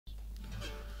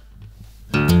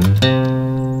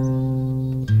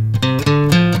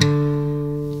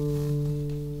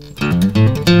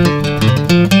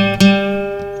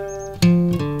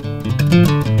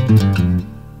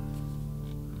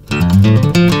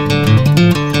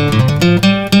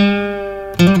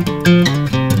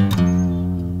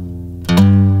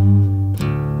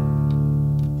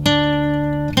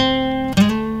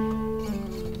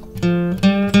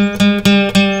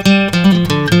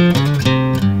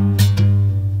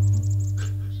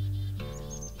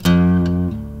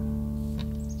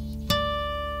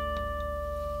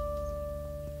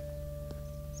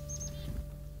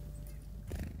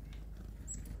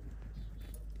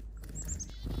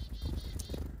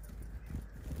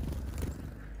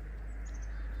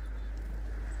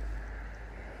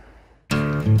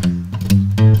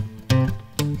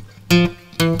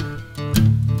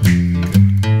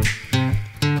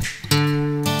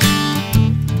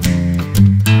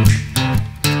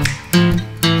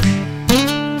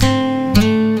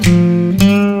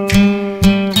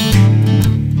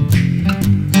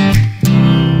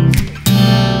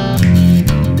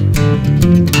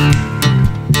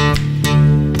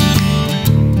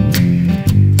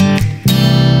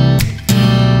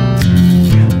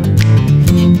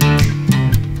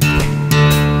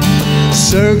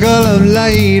Circle of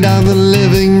light on the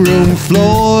living room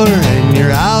floor, and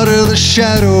you're out of the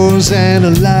shadows and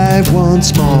alive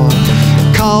once more.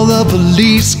 Call the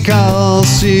police, call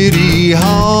City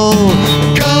Hall,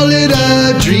 call it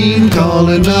a dream, call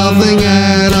it nothing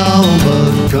at all,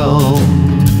 but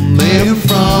coming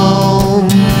from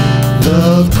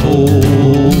the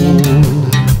cold,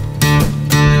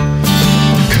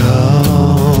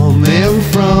 coming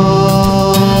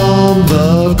from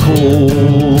the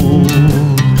cold.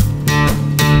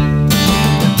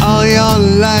 All your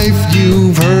life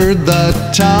you've heard the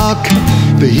talk,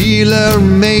 the healer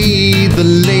made the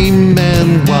lame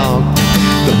man walk,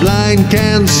 the blind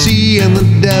can see and the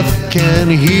deaf can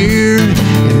hear,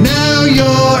 and now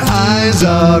your eyes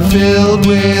are filled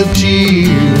with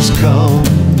tears,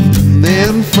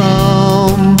 coming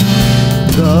from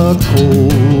the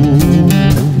cold,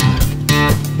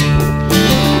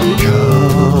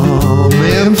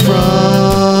 coming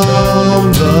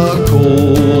from the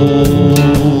cold.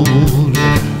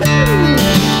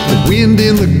 The wind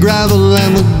in the gravel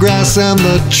and the grass and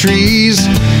the trees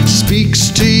speaks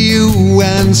to you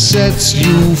and sets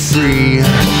you free.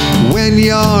 When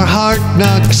your heart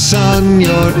knocks on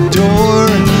your door,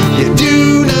 you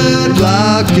do not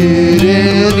lock it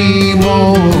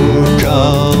anymore.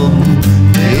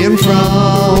 Coming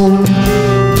from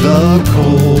the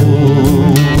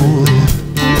cold,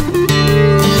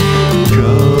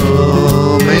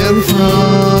 coming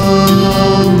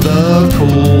from the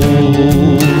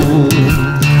cold.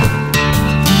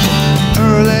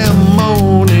 Early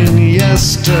morning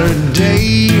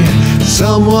yesterday,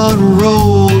 someone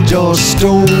rolled your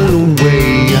stone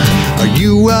away. Are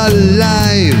you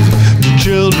alive? Do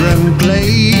children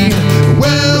play?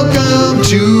 Welcome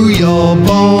to your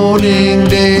morning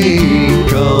day.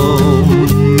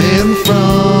 Coming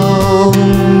from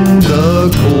the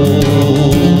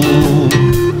cold,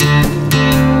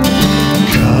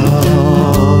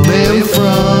 coming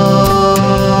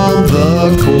from the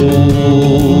cold.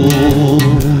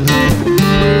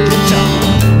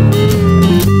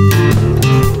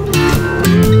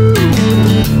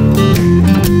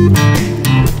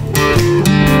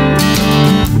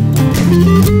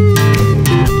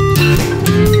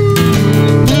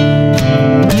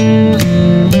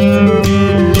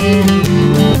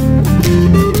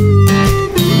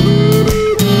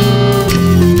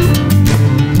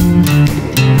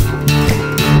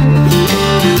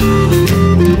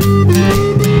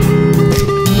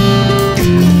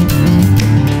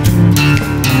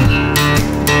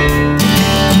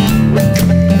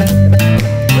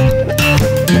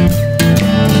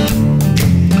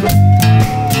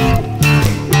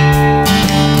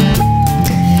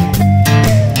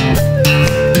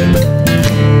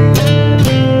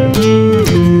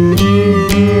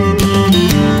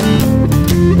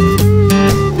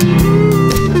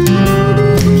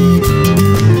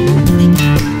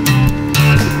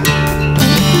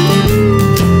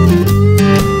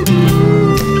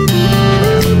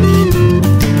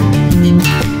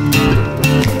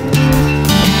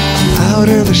 Out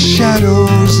of the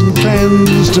shadows and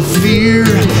cleansed of fear,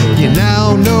 you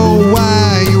now know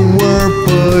why you were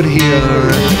put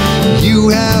here. You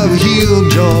have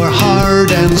healed your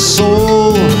heart and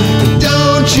soul.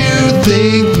 Don't you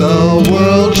think the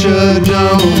world should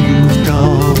know you've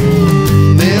come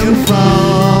in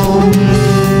from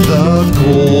the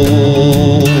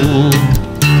cold?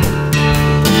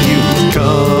 You've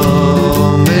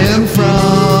come in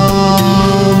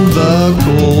from the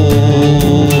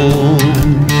cold.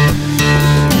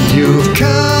 You've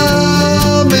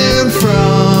come in from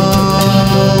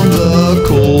the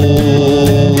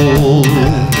cold.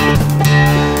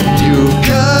 You've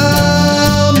come